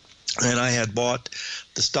 And I had bought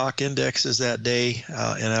the stock indexes that day,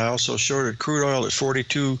 and I also shorted crude oil at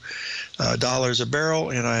 $42 a barrel,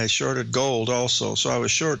 and I shorted gold also. So I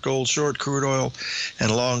was short gold, short crude oil,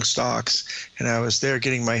 and long stocks. And I was there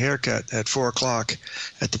getting my haircut at 4 o'clock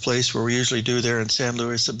at the place where we usually do there in San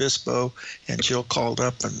Luis Obispo. And Jill called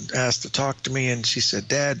up and asked to talk to me, and she said,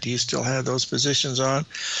 "Dad, do you still have those positions on?"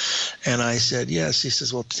 And I said, "Yes." She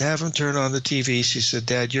says, "Well, have them turn on the TV." She said,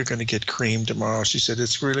 "Dad, you're going to get creamed tomorrow." She said,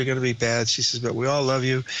 "It's really going to be bad." She says, "But we all love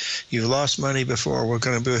you. You've lost money before. We're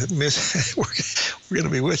going to we're going to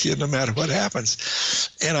be with you no matter what happens."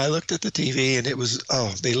 And I looked at the TV, and it was,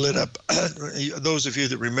 they lit up. Those of you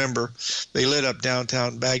that remember, they lit up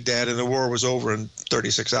downtown Baghdad, and the war was over in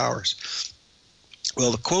 36 hours.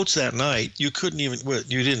 Well, the quotes that night, you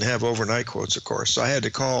didn't have overnight quotes, of course. So I had to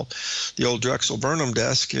call the old Drexel Burnham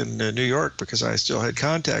desk in New York because I still had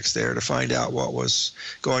contacts there to find out what was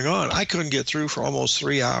going on. I couldn't get through for almost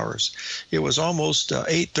 3 hours. It was almost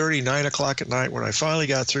 8:30, 9 o'clock at night when I finally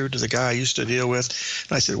got through to the guy I used to deal with.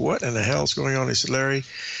 And I said, what in the hell's going on? He said, Larry,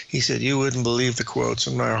 he said, you wouldn't believe the quotes.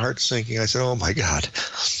 And my heart's sinking. I said, oh, my God.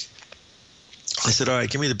 I said, all right,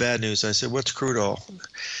 give me the bad news. I said, what's crude oil? And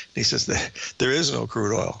he says, there is no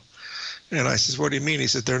crude oil. And I says, what do you mean? He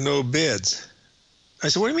said, there are no bids. I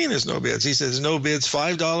said, what do you mean there's no bids? He says, no bids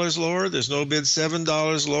 $5 lower. There's no bids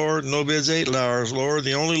 $7 lower. No bids $8 lower.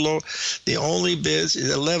 The only bids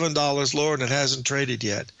is $11 lower, and it hasn't traded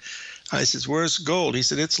yet. I says, where's gold? He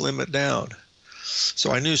said, it's limit down.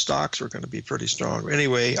 So I knew stocks were going to be pretty strong.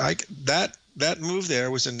 Anyway, that move there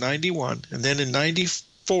was in 91, and then in 94.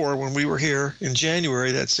 When we were here in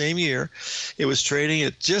January that same year, it was trading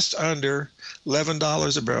at just under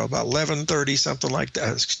 $11 a barrel, about $11.30, something like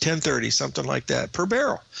that, $10.30, something like that per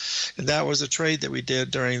barrel. And that was a trade that we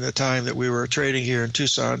did during the time that we were trading here in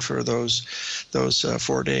Tucson for those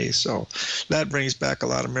 4 days. So that brings back a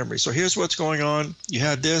lot of memories. So here's what's going on. You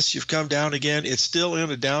had this, you've come down again. It's still in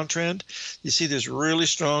a downtrend. You see this really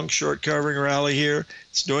strong short covering rally here.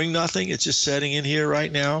 It's doing nothing. It's just setting in here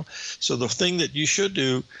right now. So the thing that you should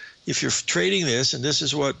do if you're trading this, and this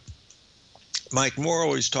is what Mike Moore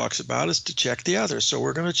always talks about, is to check the others. So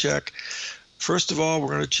we're going to check, first of all, we're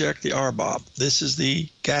going to check the RBOB. This is the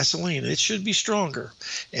gasoline. It should be stronger.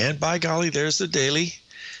 And by golly, there's the daily.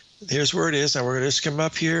 Here's where it is. Now we're going to just come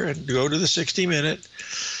up here and go to the 60-minute.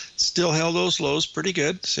 Still held those lows pretty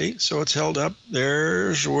good. See, so it's held up.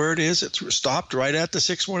 There's where it is. It's stopped right at the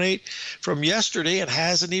 618 from yesterday. It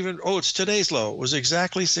hasn't even, it's today's low. It was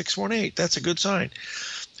exactly 618. That's a good sign.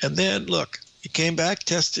 And then look, it came back,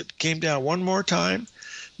 tested, came down one more time.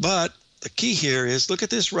 But the key here is look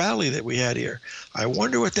at this rally that we had here. I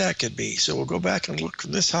wonder what that could be. So we'll go back and look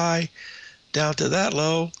from this high down to that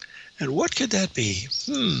low. And what could that be?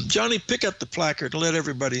 Johnny, pick up the placard and let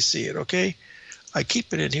everybody see it, okay? I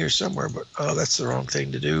keep it in here somewhere, but that's the wrong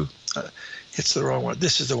thing to do. It's the wrong one.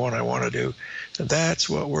 This is the one I want to do. And that's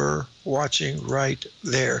what we're watching right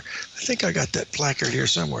there. I think I got that placard here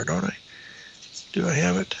somewhere, don't I? Do I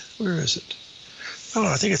have it? Where is it? Oh,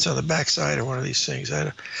 I think it's on the back side of one of these things.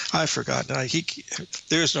 I've forgotten.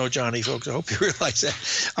 There's no Johnny, folks. I hope you realize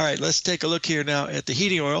that. All right, let's take a look here now at the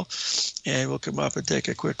heating oil, and we'll come up and take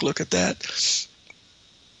a quick look at that.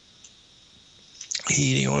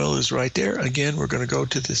 Heating oil is right there. Again, we're going to go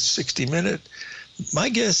to the 60-minute. My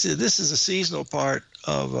guess is this is a seasonal part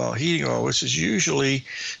of heating oil, which is usually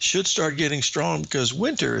should start getting strong because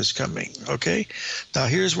winter is coming, okay? Now,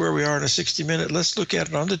 here's where we are in a 60-minute. Let's look at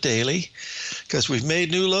it on the daily because we've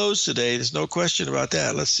made new lows today. There's no question about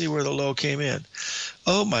that. Let's see where the low came in.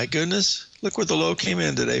 Oh, my goodness. Look where the low came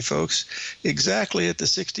in today, folks. Exactly at the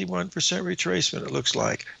 61% retracement, it looks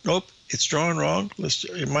like. Nope, it's drawn wrong.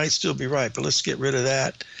 It might still be right, but let's get rid of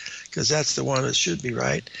that because that's the one that should be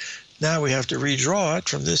right. Now we have to redraw it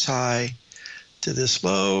from this high to this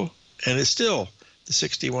low, and it's still the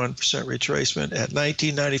 61% retracement at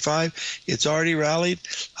 1995. It's already rallied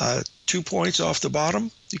 2 points off the bottom.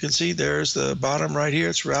 You can see there's the bottom right here.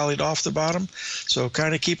 It's rallied off the bottom. So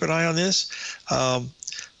kind of keep an eye on this.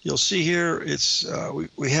 You'll see here it's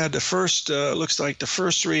we had the first, looks like the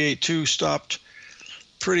first 382 stopped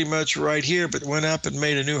pretty much right here, but went up and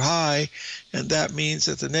made a new high, and that means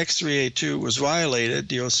that the next 382 was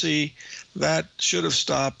violated. You'll see that should have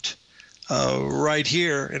stopped right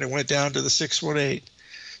here, and it went down to the 618.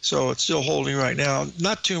 So it's still holding right now.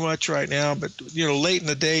 Not too much right now, but late in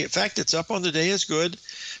the day. In fact, it's up on the day. It's good,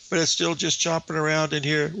 but it's still just chopping around in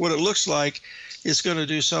here. What it looks like is going to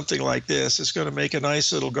do something like this. It's going to make a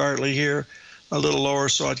nice little Gartley here, a little lower.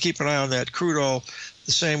 So I'd keep an eye on that crude oil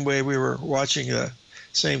the same way we were watching the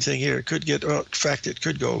same thing here. It could get, in fact, it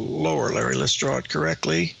could go lower, Larry. Let's draw it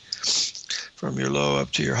correctly from your low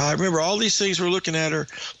up to your high. Remember, all these things we're looking at are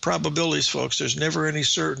probabilities, folks. There's never any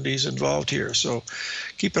certainties involved here. So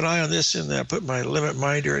keep an eye on this, and I put my limit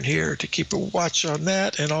minder in here to keep a watch on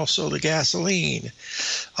that, and also the gasoline.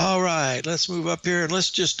 All right, let's move up here, and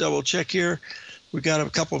let's just double check here. We got a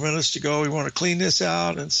couple of minutes to go. We want to clean this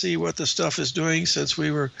out and see what the stuff is doing since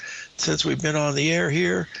we've been on the air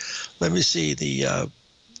here. Let me see. The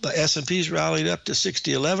S&P's rallied up to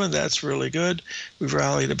 60.11. That's really good. We've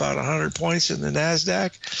rallied about 100 points in the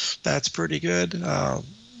NASDAQ. That's pretty good.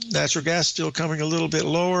 Natural gas still coming a little bit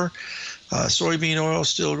lower. Soybean oil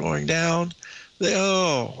still going down.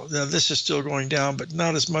 Now this is still going down, but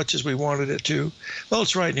not as much as we wanted it to. Well,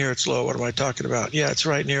 it's right near its low. What am I talking about? Yeah, it's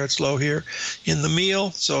right near its low here in the meal.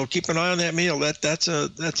 So keep an eye on that meal. That's a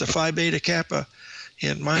Phi Beta Kappa,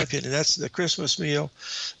 in my opinion. That's the Christmas meal,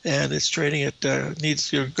 and it's trading at needs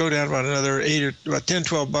to go down about another about 10,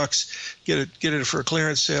 12 bucks. Get it for a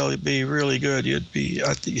clearance sale. It'd be really good. You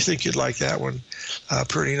think you'd like that one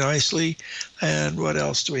pretty nicely. And what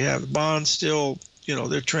else do we have? Bonds still.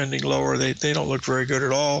 They're trending lower. They don't look very good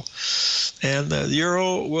at all. And the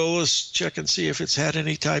euro, we'll just check and see if it's had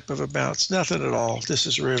any type of a bounce. Nothing at all. This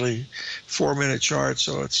is really 4-minute chart,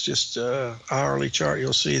 so it's just hourly chart.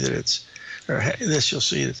 You'll see that you'll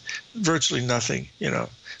see it's virtually nothing.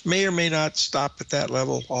 May or may not stop at that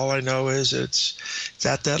level. All I know is it's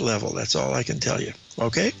at that level. That's all I can tell you.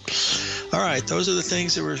 Okay? All right, those are the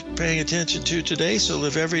things that we're paying attention to today. So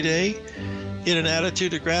live every day in an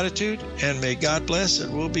attitude of gratitude, and may God bless,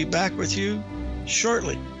 and we'll be back with you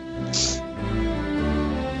shortly.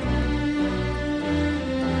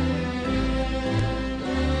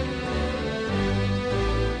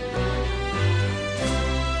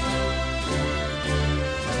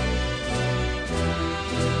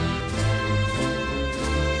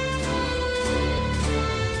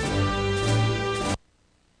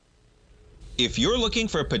 If you're looking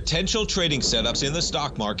for potential trading setups in the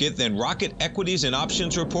stock market, then Rocket Equities and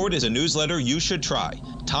Options Report is a newsletter you should try.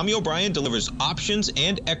 Tommy O'Brien delivers options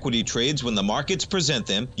and equity trades when the markets present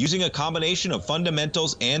them, using a combination of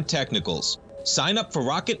fundamentals and technicals. Sign up for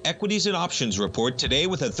Rocket Equities and Options Report today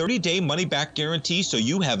with a 30-day money-back guarantee, so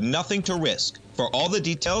you have nothing to risk. For all the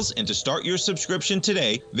details and to start your subscription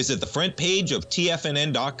today, visit the front page of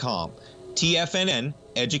TFNN.com. TFNN,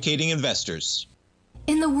 educating investors.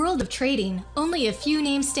 In the world of trading, only a few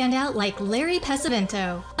names stand out like Larry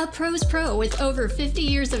Pesavento, a pros pro with over 50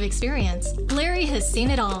 years of experience. Larry has seen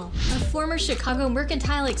it all. A former Chicago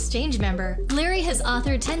Mercantile Exchange member, Larry has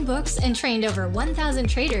authored 10 books and trained over 1,000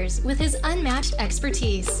 traders with his unmatched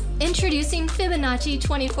expertise. Introducing Fibonacci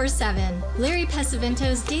 24/7, Larry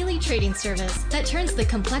Pesavento's daily trading service that turns the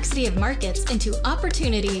complexity of markets into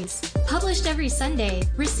opportunities. Published every Sunday,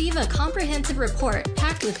 receive a comprehensive report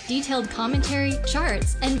packed with detailed commentary, charts,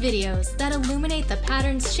 and videos that illuminate the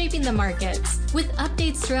patterns shaping the markets, with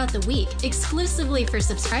updates throughout the week exclusively for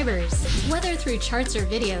subscribers. Whether through charts or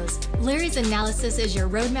videos, Larry's analysis is your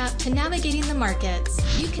roadmap to navigating the markets.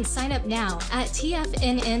 You can sign up now at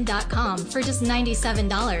TFNN.com for just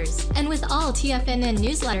 $97. And with all TFNN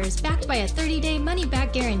newsletters backed by a 30-day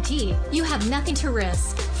money-back guarantee, you have nothing to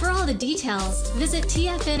risk. For all the details, visit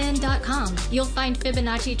TFNN.com. You'll find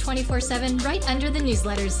Fibonacci 24/7 right under the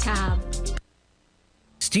newsletters tab.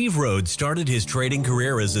 Steve Rhodes started his trading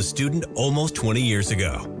career as a student almost 20 years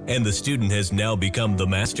ago, and the student has now become the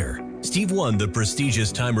master. Steve won the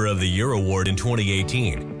prestigious Timer of the Year award in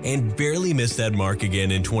 2018 and barely missed that mark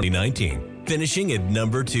again in 2019, finishing at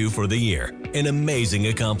number 2 for the year. An amazing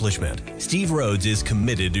accomplishment. Steve Rhodes is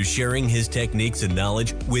committed to sharing his techniques and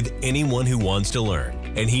knowledge with anyone who wants to learn,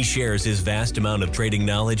 and he shares his vast amount of trading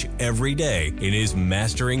knowledge every day in his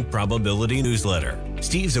Mastering Probability newsletter.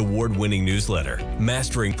 Steve's award-winning newsletter,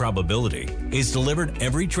 Mastering Probability, is delivered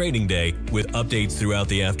every trading day with updates throughout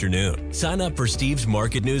the afternoon. Sign up for Steve's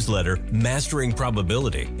market newsletter, Mastering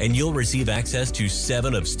Probability, and you'll receive access to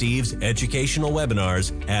 7 of Steve's educational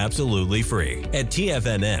webinars absolutely free. At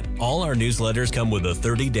TFNN, all our newsletters come with a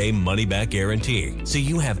 30-day money-back guarantee, so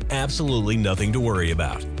you have absolutely nothing to worry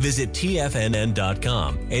about. Visit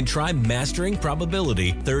TFNN.com and try Mastering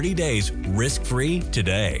Probability 30 days risk-free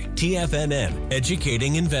today. TFNN, educating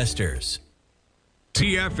investors.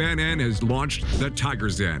 TFNN has launched the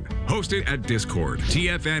Tiger's Den, hosted at Discord.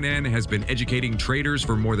 TFNN has been educating traders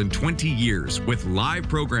for more than 20 years with live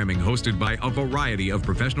programming hosted by a variety of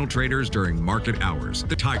professional traders during market hours.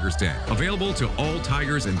 The Tiger's Den, available to all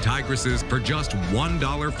tigers and tigresses for just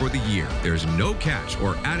 $1 for the year. There's no catch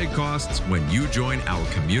or added costs when you join our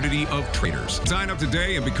community of traders. Sign up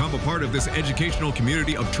today and become a part of this educational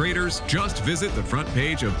community of traders. Just visit the front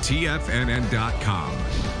page of TFNN.com.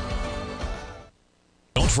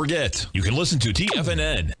 Don't forget, you can listen to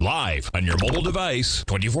TFNN live on your mobile device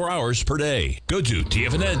 24 hours per day. Go to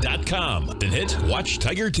TFNN.com, then hit Watch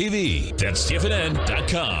Tiger TV. That's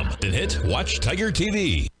TFNN.com, then hit Watch Tiger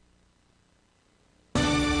TV.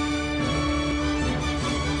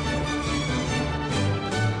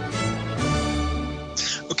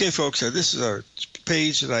 Okay, folks, this is our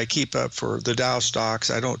page that I keep up for the Dow stocks.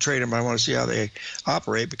 I don't trade them. I want to see how they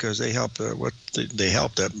operate because they help.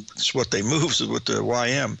 It's what they move with the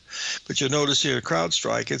YM. But you'll notice here,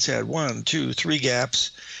 CrowdStrike, it's had 1, 2, 3 gaps.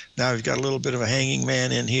 Now we've got a little bit of a hanging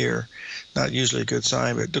man in here. Not usually a good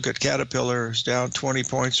sign, but look at Caterpillar. It's down 20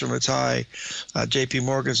 points from its high. JP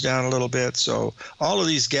Morgan's down a little bit. So all of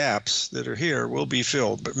these gaps that are here will be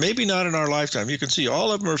filled, but maybe not in our lifetime. You can see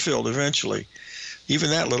all of them are filled eventually.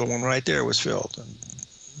 Even that little one right there was filled. And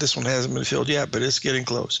this one hasn't been filled yet, but it's getting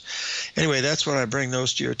close. Anyway, that's what I bring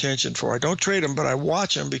those to your attention for. I don't trade them, but I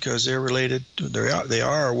watch them because they're related. They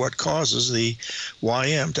are what causes the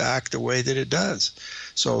YM to act the way that it does.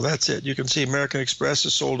 So that's it. You can see American Express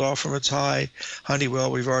is sold off from its high.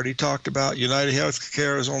 Honeywell, we've already talked about. United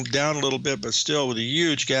Healthcare is only down a little bit, but still with a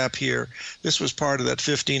huge gap here. This was part of that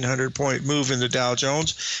 1,500-point move in the Dow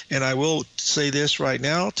Jones. And I will say this right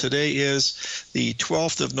now. Today is the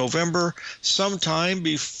 12th of November. Sometime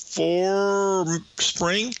before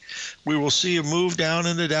spring, we will see a move down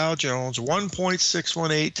in the Dow Jones,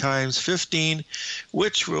 1.618 times 15,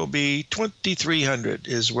 which will be 2,300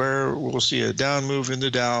 is where we'll see a down move in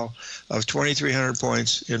the Dow of 2,300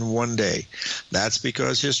 points in one day. That's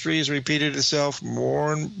because history has repeated itself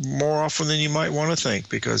more and more often than you might want to think,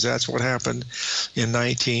 because that's what happened in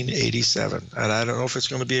 1987. And I don't know if it's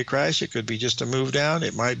going to be a crash. It could be just a move down.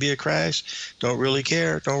 It might be a crash. Don't really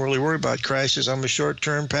care. Don't really worry about crashes. I'm a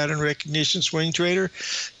short-term pattern recognition swing trader.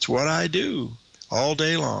 It's what I do all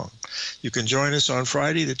day long. You can join us on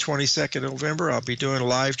Friday, the 22nd of November. I'll be doing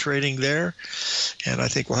live trading there, and I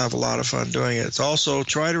think we'll have a lot of fun doing it. It's also,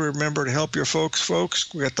 try to remember to help your folks.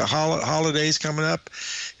 We got the holidays coming up,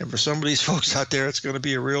 and for some of these folks out there, it's going to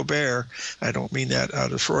be a real bear. I don't mean that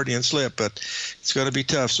out of Freudian slip, but it's going to be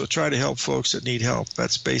tough. So try to help folks that need help.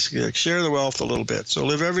 That's basically like share the wealth a little bit. So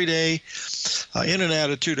live every day in an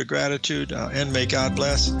attitude of gratitude, and may God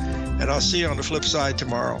bless. And I'll see you on the flip side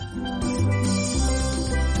tomorrow.